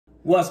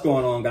What's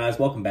going on, guys?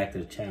 Welcome back to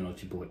the channel.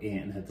 It's your boy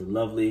Ant and the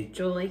lovely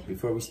Julie.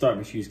 Before we start,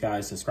 make sure you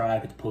guys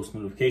subscribe, hit the post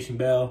notification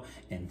bell,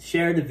 and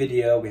share the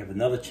video. We have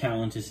another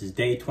challenge. This is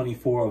day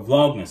 24 of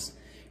Vlogmas.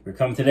 We're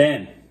coming to the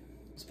end.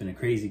 It's been a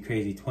crazy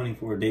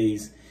 24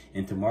 days,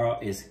 and tomorrow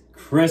is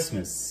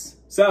Christmas.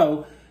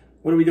 So,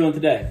 what are we doing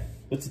today?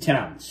 What's the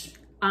challenge?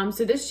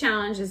 So this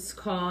challenge is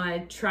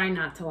called Try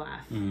Not to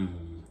Laugh.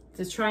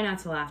 It's a Try Not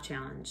to Laugh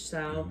challenge.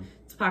 So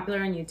it's popular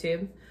on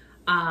YouTube.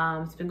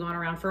 It's been going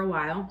around for a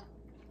while.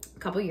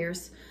 Couple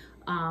years.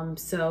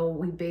 So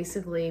we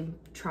basically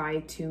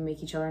try to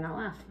make each other not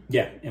laugh.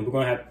 Yeah, and we're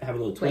gonna have a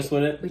little twist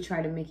with it. We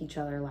try to make each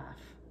other laugh.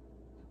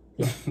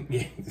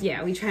 Yeah.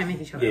 Yeah, we try to make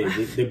each other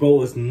laugh. The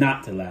goal is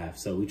not to laugh,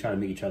 so we try to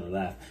make each other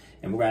laugh.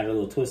 And we're gonna add a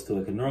little twist to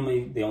it, because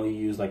normally they only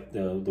use like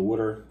the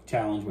water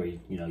challenge where you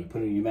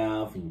put it in your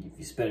mouth and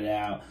you spit it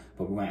out,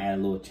 but we're gonna add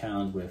a little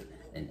challenge with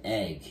an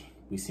egg.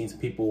 We've seen some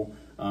people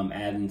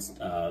adding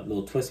a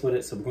little twist with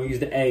it, so we're gonna use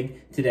the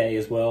egg today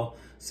as well.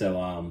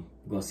 So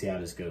we're gonna see how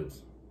this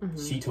goes.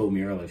 She told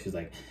me earlier, she's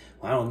like,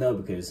 well, I don't know,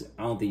 because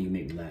I don't think you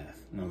make me laugh.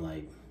 And I'm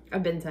like,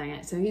 I've been saying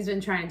it. So he's been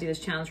trying to do this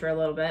challenge for a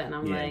little bit, and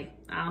I'm like,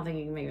 I don't think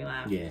you can make me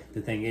laugh. Yeah, the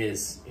thing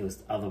is, it was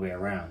the other way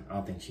around. I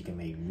don't think she can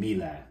make me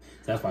laugh.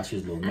 So that's why she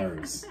was a little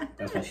nervous.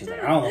 That's why she's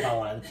like, I don't know if I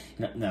want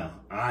to. No,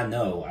 I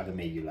know I can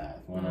make you laugh.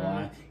 You wanna know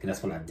why? Because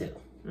that's what I do.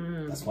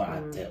 That's what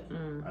I do.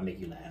 I make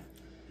you laugh.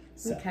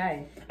 So.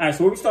 Okay. All right,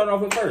 so what are we starting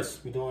off with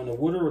first? We doing the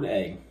water or the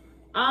egg?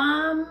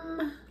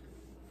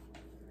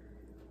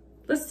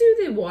 Let's do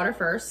the water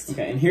first.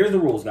 Okay, and here's the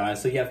rules,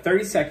 guys. So you have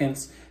 30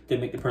 seconds to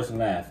make the person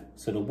laugh.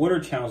 So the water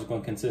challenge is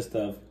going to consist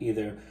of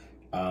either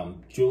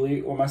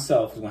Julie or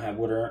myself is going to have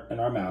water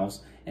in our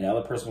mouths, and the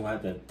other person will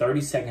have the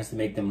 30 seconds to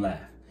make them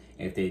laugh.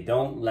 If they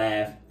don't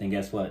laugh, then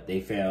guess what? They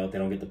failed. They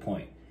don't get the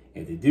point.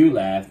 If they do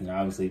laugh, then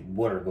obviously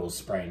water goes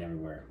spraying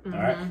everywhere. All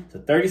right? So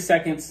 30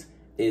 seconds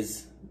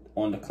is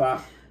on the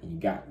clock, and you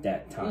got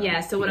that time. Yeah,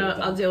 so what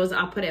I'll do is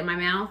I'll put it in my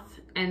mouth,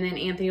 and then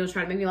Anthony will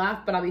try to make me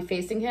laugh, but I'll be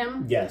facing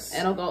him. Yes.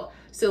 And I'll go,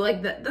 so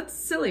like that's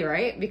silly,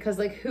 right? Because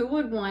like who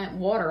would want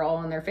water all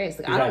on their face?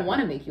 Like exactly. I don't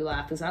want to make you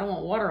laugh because I don't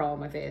want water all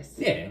on my face.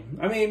 Yeah,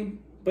 I mean,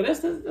 but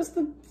that's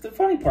the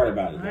funny part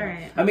about it. All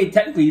right. I mean,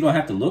 technically you don't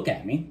have to look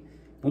at me.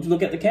 Why don't you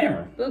look at the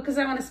camera? Well, because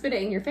I want to spit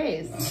it in your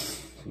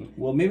face.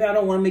 Well, maybe I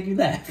don't want to make you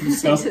laugh.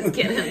 So. Just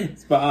kidding.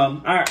 But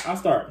all right, I'll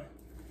start.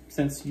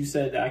 Since you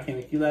said that I can't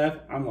make you laugh,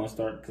 I'm gonna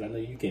start because I know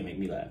you can't make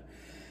me laugh.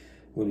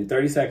 We'll do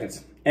 30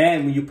 seconds.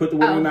 And when you put the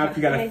water in your mouth,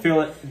 you gotta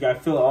fill it. You gotta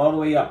fill it all the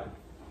way up.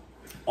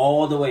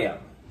 All the way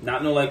up.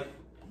 Not no. I'm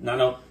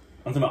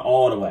talking about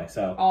all the way.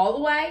 So all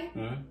the way?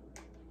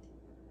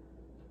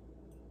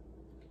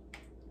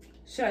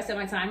 Should I set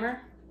my timer?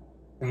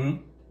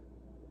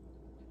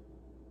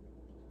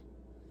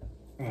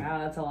 Wow,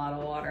 that's a lot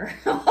of water.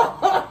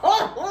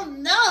 Oh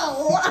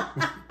no!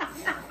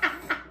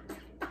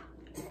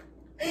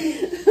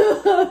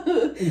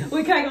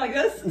 Wait, can I go like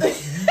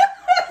this?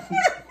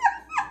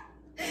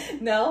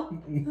 No?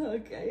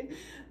 Okay.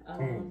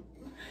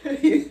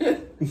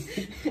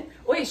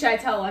 Wait, should I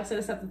tell Alexa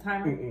to set the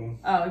timer?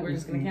 Oh, we're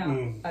just gonna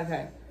count.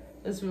 Okay.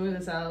 Let's move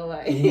this out of the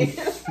way.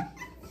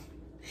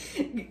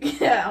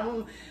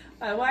 Yeah,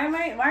 why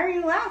are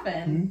you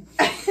laughing?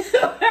 Why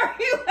are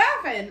you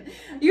laughing?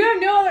 You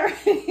have no other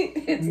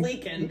it's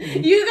leaking.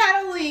 You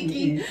got a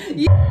leaky.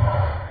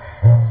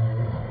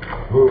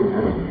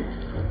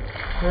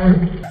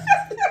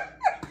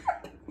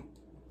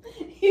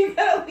 You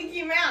got a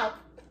leaky mouth.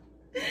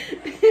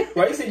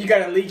 Why you said you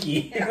got a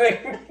leaky?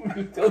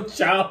 You're so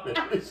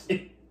childish.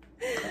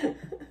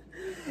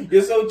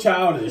 You're so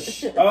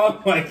childish.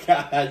 Oh my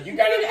god. You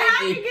got a leaky. How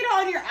do you get it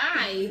on your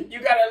eye? You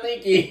got a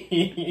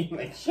leaky.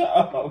 Like, shut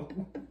up.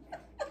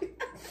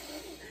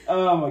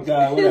 Oh my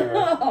god, whatever.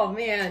 Oh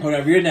man.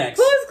 Whatever, you're next.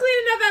 Who's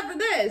cleaning up after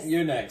this?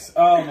 You're next.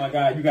 Oh my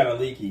god, you got a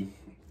leaky.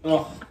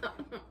 Oh.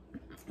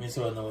 You're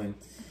so annoying.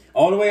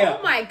 All the way up.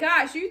 Oh my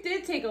gosh, you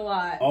did take a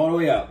lot. All the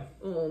way up.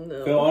 Oh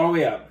no. Fill all the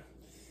way up.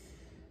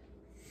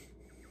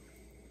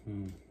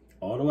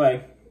 All the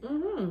way.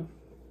 You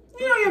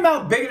know your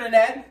mouth bigger than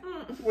that.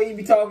 Where you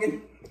be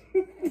talking.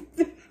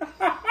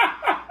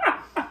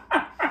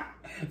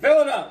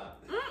 Fill it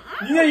up.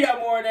 You know you got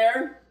more in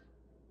there.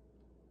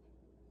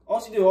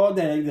 All you do all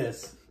day like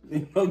this.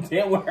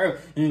 Damn worry.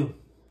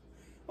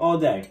 All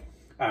day.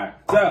 Alright,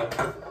 so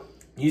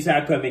you said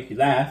I couldn't make you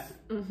laugh.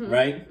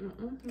 Right?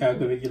 Can I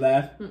make you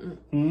laugh?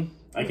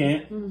 I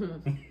can't?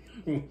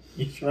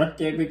 You sure I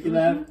can't make you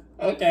laugh?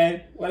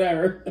 Okay,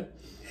 whatever.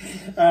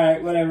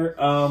 Alright, whatever.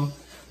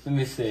 Let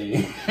me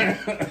see.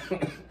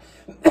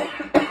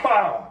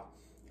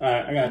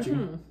 Alright, I got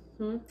you.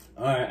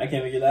 Alright, I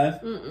can't make you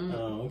laugh?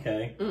 Oh,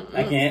 okay.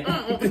 I can't.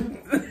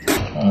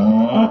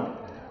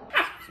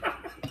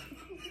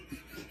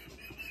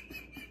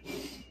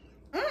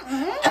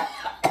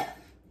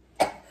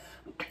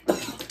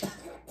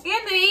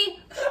 Anthony!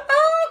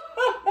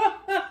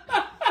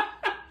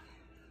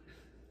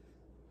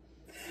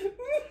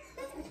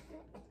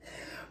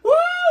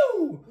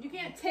 Woo! You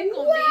can't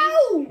tickle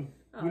me.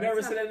 We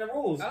never said that in the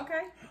rules.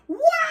 Okay.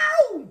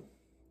 Wow!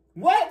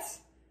 What?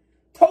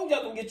 Told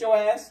y'all gonna get your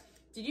ass.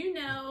 Did you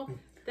know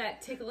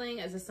that tickling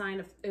as a sign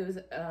of it was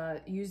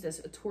used as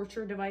a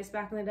torture device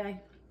back in the day?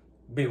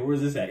 Babe,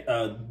 where's this at?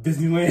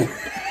 Disneyland.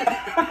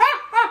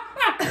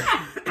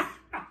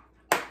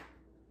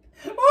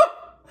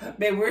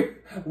 Babe,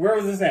 where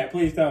was this at?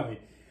 Please tell me.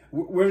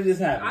 Where did this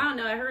happen? I don't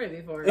know. I heard it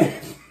before.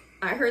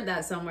 I heard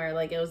that somewhere.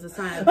 Like it was a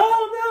sign of.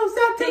 Oh no!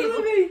 Stop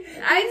tickling me.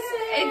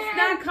 It's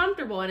not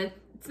comfortable and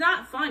it's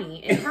not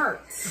funny. It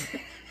hurts.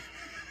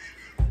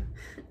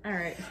 All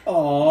right.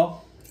 Aw,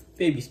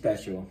 baby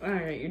special. All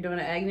right, you're doing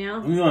an egg now.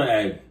 I'm doing an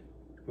egg.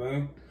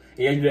 Well,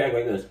 yeah, you do the egg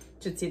like this.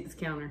 Should see this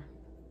counter.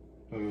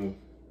 Mm.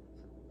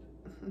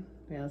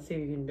 Yeah, let's see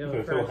if you can do it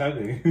It's first. so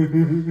heavy.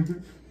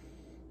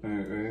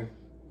 Alright.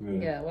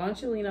 Yeah, why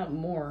don't you lean up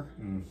more?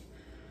 Mm.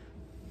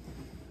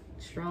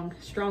 Strong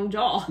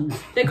jaw.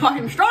 They call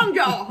him Strong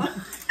Jaw. I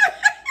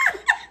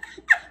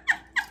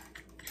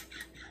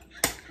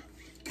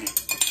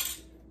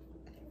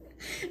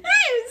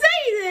didn't say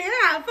anything. I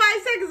got 5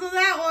 seconds on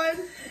that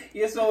one.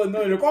 You're so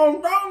annoying.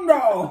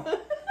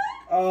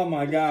 Oh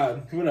my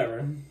god.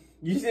 Whatever.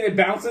 You see it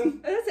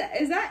bouncing?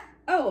 Is that?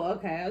 Oh,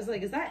 okay. I was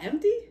like, is that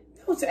empty?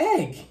 No, it's an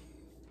egg.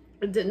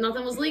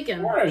 Nothing was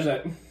leaking. Where is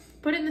it?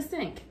 Put it in the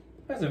sink.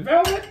 That's a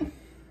velvet.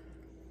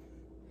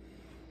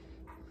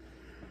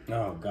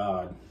 Oh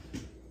god.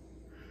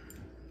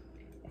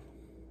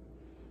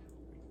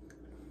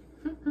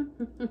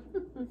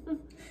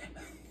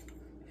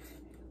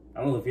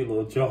 I don't know if your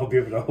little jaw will be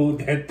able to hold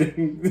that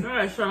thing. I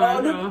got a strong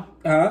ass jaw.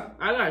 Huh?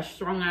 I got a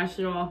strong ass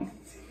jaw.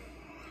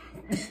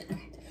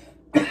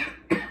 Alright,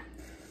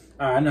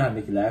 I know how to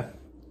make you laugh.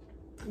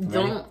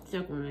 Don't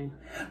tickle me.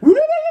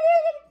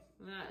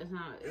 That is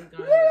not. It's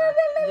gonna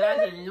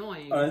that's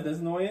annoying. Oh, that's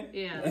annoying?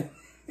 Yeah.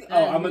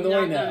 Oh, I'm annoying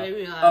Not now. gonna make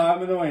me laugh. Oh,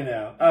 I'm annoying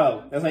now.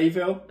 Oh, that's how you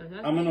feel? That's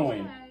I'm what you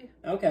annoying. say.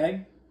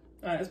 Okay.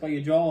 Alright, that's why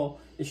your jaw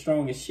is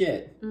strong as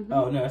shit. Mhm.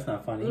 Oh, no, that's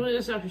not funny. Look at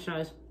this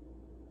exercise.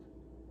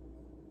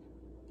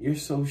 You're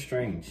so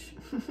strange.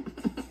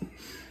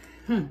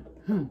 I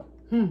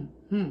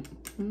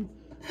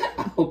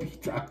hope you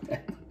drop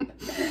that.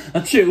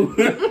 A chew.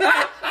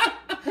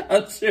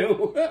 A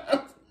chew.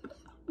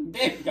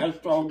 Damn, you got a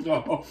strong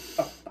jaw.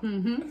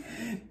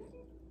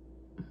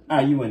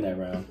 Alright, you win that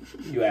round.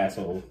 You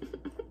asshole.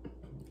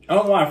 I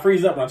don't know why I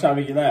freeze up when I try to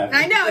make you laugh.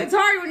 I know, it's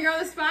hard when you're on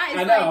the spot. It's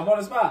I know, like, I'm on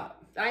the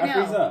spot. I I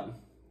freeze know. up.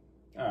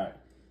 Alright.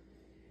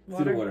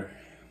 See the water.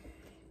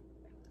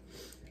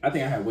 I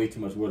think I had way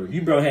too much water.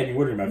 You barely had any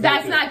water in my face.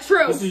 That's not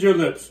true. This is your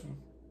lips.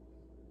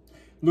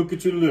 Look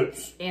at your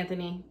lips.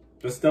 Anthony,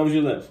 That was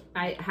your lips.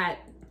 I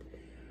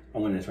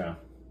win this round.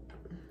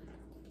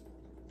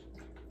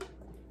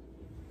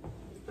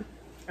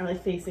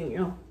 like facing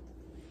you.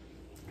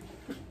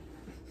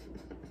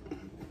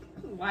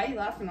 Why are you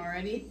laughing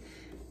already?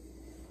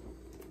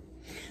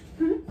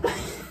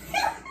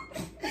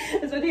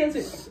 That's what he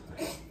answered.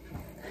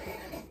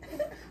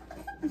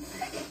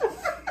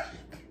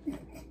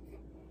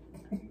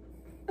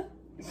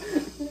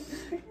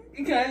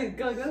 Okay,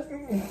 go like this.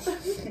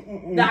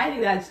 No, I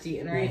think that's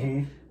cheating, right?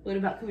 Mm-hmm. What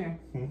about, come here.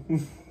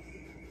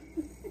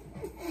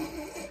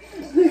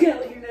 Look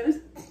at your nose.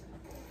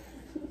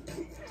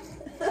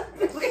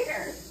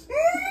 Where?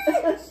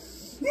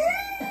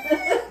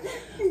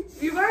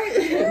 You might.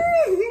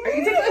 Are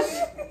you ticklish?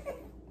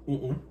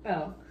 Mm-mm.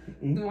 Oh.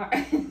 Mm-mm. Why?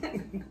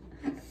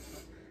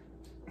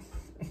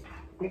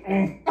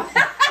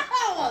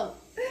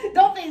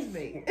 Don't face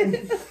me.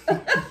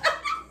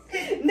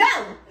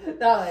 No.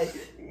 No.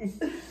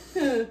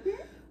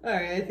 All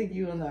right, I think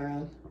you won that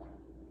round.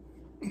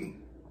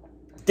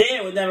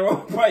 Damn, with that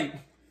wrong pipe.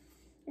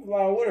 A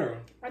lot of water.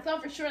 I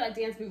thought for sure that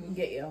dance move would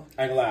get you.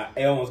 I ain't gonna lie.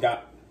 It almost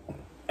got.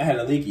 I had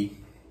a leaky.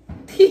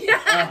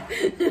 Yeah.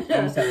 I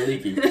almost had a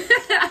leaky.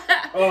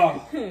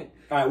 Oh.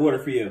 Alright, water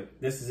for you.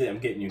 This is it. I'm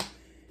getting you.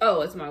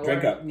 Oh, it's my water.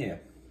 Drink up. Yeah.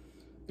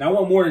 Now I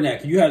want more than that.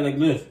 Cause you had like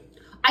this.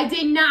 I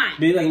did not.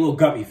 Maybe like a little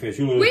guppy fish.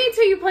 You Wait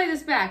until you play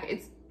this back.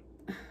 It's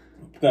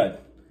good. I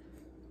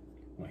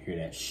want to hear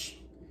that. Shh.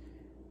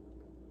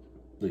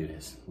 Look at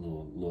this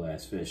little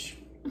ass fish.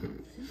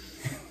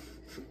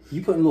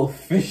 You put little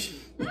fish.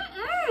 You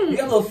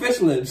got little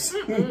fish lips.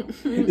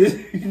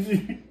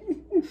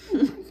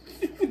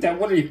 That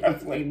water you have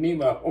to like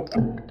Nemo.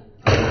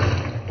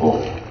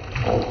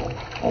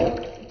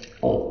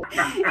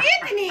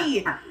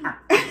 Anthony.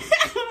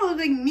 I look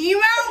like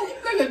Nemo.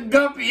 Like a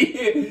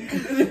guppy.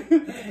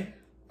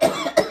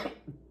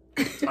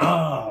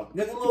 Oh,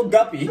 there's a little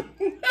guppy.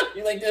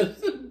 You like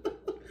this?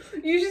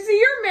 You should see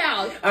your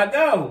mouth. I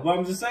know, but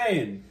I'm just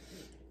saying.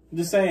 I'm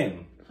just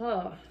saying.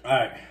 Oh.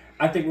 Alright.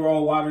 I think we're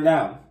all watered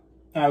out.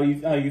 How you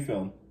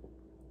feeling?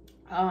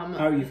 How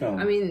are you feeling?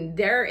 I mean,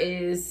 there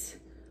is.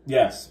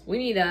 Yes. We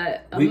need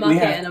a We bucket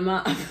have- and a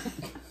mop.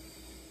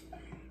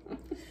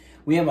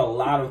 We have a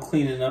lot of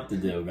cleaning up to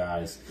do,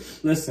 guys.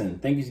 Listen,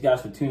 thank you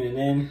guys for tuning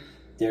in.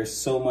 There's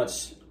so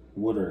much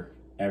water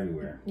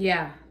everywhere.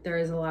 Yeah, there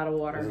is a lot of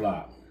water. There's a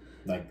lot.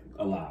 Like,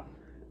 a lot.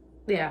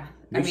 Yeah.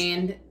 I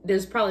mean,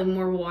 there's probably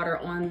more water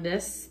on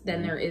this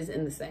than there is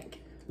in the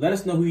sink. Let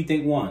us know who you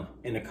think won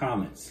in the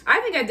comments. I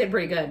think I did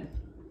pretty good.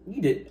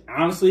 You did.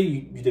 Honestly,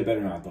 you did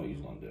better than I thought you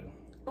was going to do.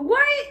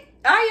 What?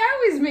 I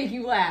always make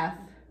you laugh.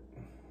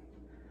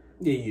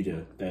 Yeah, you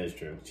do. That is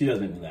true. She does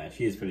make me laugh.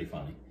 She is pretty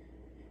funny.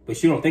 But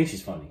she don't think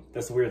she's funny.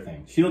 That's the weird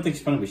thing. She don't think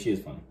she's funny, but she is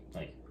funny.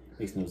 Like,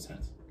 makes no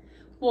sense.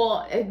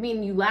 Well, I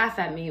mean, you laugh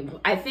at me.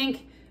 I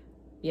think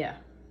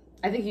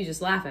you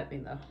just laugh at me,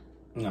 though.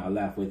 No, I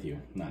laugh with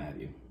you, not at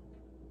you.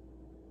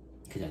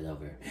 Because I love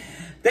her.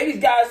 Thank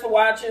you guys for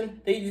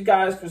watching. Thank you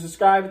guys for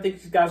subscribing.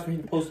 Thank you guys for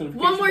hitting the post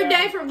notification. One more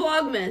day for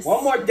Vlogmas.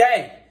 One more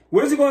day.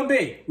 What is it going to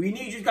be? We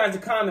need you guys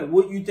to comment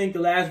what you think the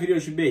last video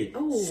should be.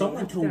 Ooh,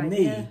 someone told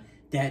me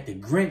that the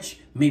Grinch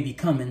may be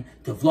coming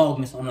to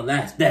Vlogmas on the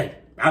last day.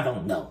 I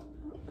don't know.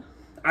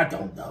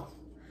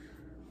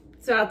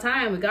 It's about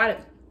time. We got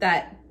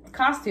that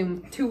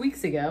costume 2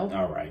 weeks ago.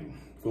 All right.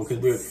 Well,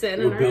 because we're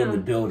building the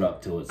build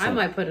up to it. So. I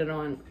might put it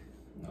on.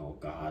 Oh,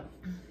 God.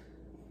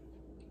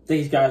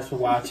 Thanks, guys, for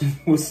watching.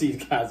 We'll see you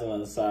guys on the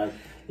other side.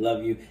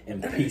 Love you,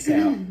 and peace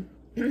out.